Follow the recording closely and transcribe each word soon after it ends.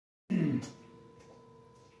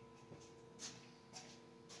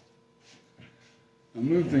I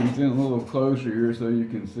move things in a little closer here so you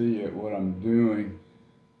can see what I'm doing.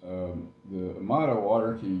 The Amado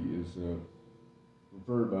water key is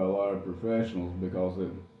preferred by a lot of professionals because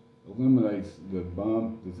it eliminates the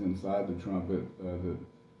bump that's inside the trumpet that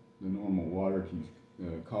the normal water keys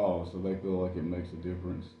cause, so they feel like it makes a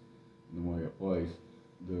difference in the way it plays.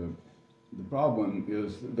 The problem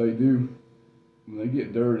is they do, when they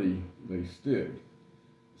get dirty, they stick.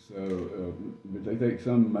 So, but they take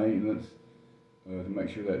some maintenance to make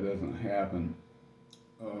sure that doesn't happen.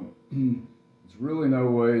 There's really no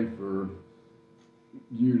way for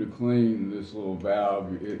you to clean this little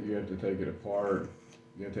valve. You have to take it apart.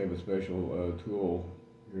 You have to have a special tool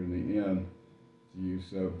here in the end to use.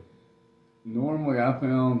 So normally I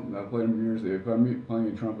found, I've played them years, if I'm playing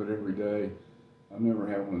a trumpet every day, I've never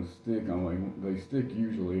had one stick on me. They stick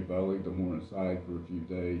usually if I leave the horn aside for a few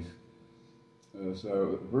days.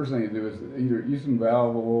 So the first thing to do is either use some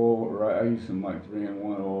valve oil, or I use some like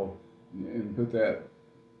 3-in-1 oil, and put that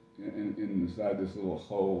inside this little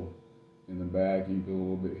hole in the back. You can put a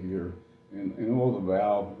little bit here, and oil the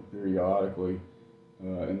valve periodically,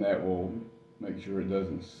 and that will make sure it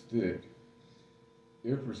doesn't stick.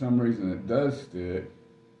 If for some reason it does stick,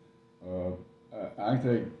 I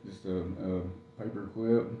take just a paper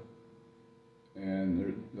clip, and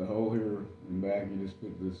there's the hole here in the back. You just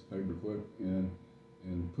put this paper clip in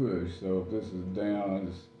and push. So if this is down, I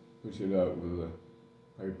just push it up with a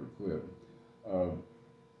paper clip.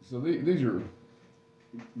 So these are,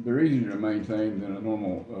 they're easier to maintain than a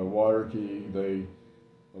normal water key.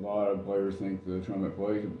 A lot of players think the trumpet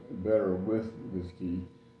plays better with this key,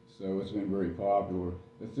 so it's been very popular.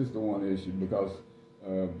 It's just the one issue because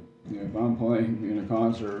you know, if I'm playing in a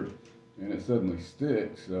concert and it suddenly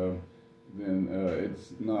sticks, then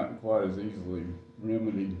it's not quite as easily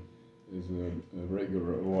remedied as a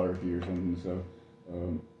regular water key or something.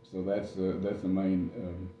 So that's the main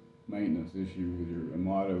maintenance issue with your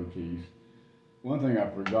Amado keys. One thing I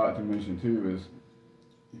forgot to mention too is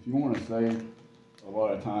if you want to save a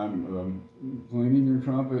lot of time cleaning your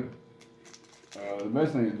trumpet, the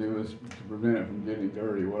best thing to do is to prevent it from getting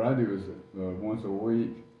dirty. What I do is once a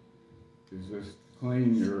week is just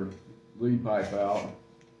clean your lead pipe out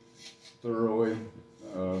thoroughly,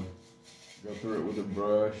 go through it with a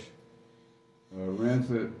brush, rinse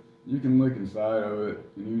it. You can look inside of it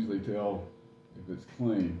and usually tell if it's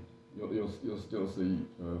clean. You'll still see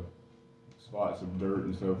spots of dirt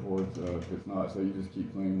and so forth if it's not, so you just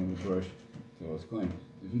keep cleaning with the brush until it's clean.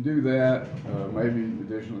 If you do that, maybe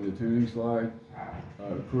additionally the tuning slide,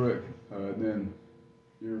 crook, then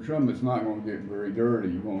your trumpet's not going to get very dirty.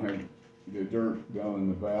 You won't have the dirt down in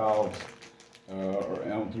the valves or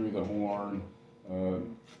out through the horn,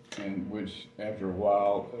 and which after a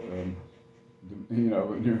while, you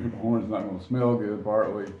know, your horn's not going to smell good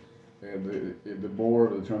partly, and the bore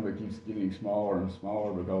of the trumpet keeps getting smaller and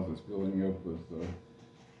smaller because it's filling up with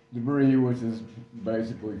debris, which is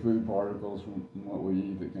basically food particles from what we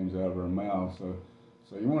eat that comes out of our mouth.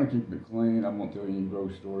 So you want to keep it clean. I won't tell you any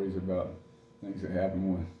gross stories about things that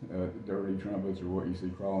happen with dirty trumpets or what you see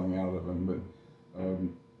crawling out of them, but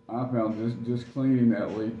I found just cleaning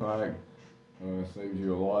that lead pipe saves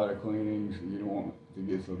you a lot of cleanings. You don't want to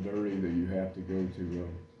get so dirty that you have to go to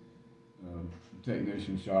a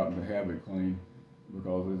technician shop to have it cleaned,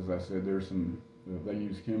 because as I said, there's some they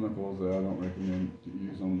use chemicals that I don't recommend to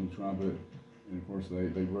use on the trumpet, and of course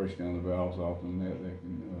they brush down the valves often, and that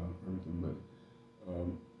can hurt them. But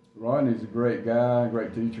Rodney's a great guy,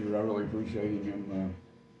 great teacher. I really appreciated him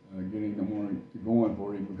getting the horn going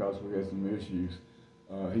for him because we had some issues.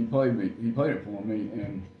 He played it for me,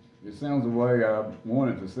 and it sounds the way I want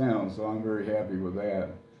it to sound, so I'm very happy with that.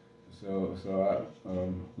 So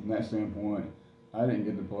from that standpoint, I didn't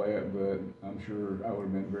get to play it, but I'm sure I would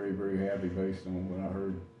have been very, very happy based on what I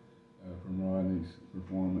heard from Rodney's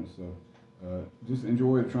performance. So just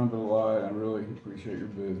enjoy the trumpet a lot. I really appreciate your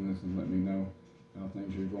business, and let me know how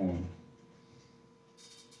things are going.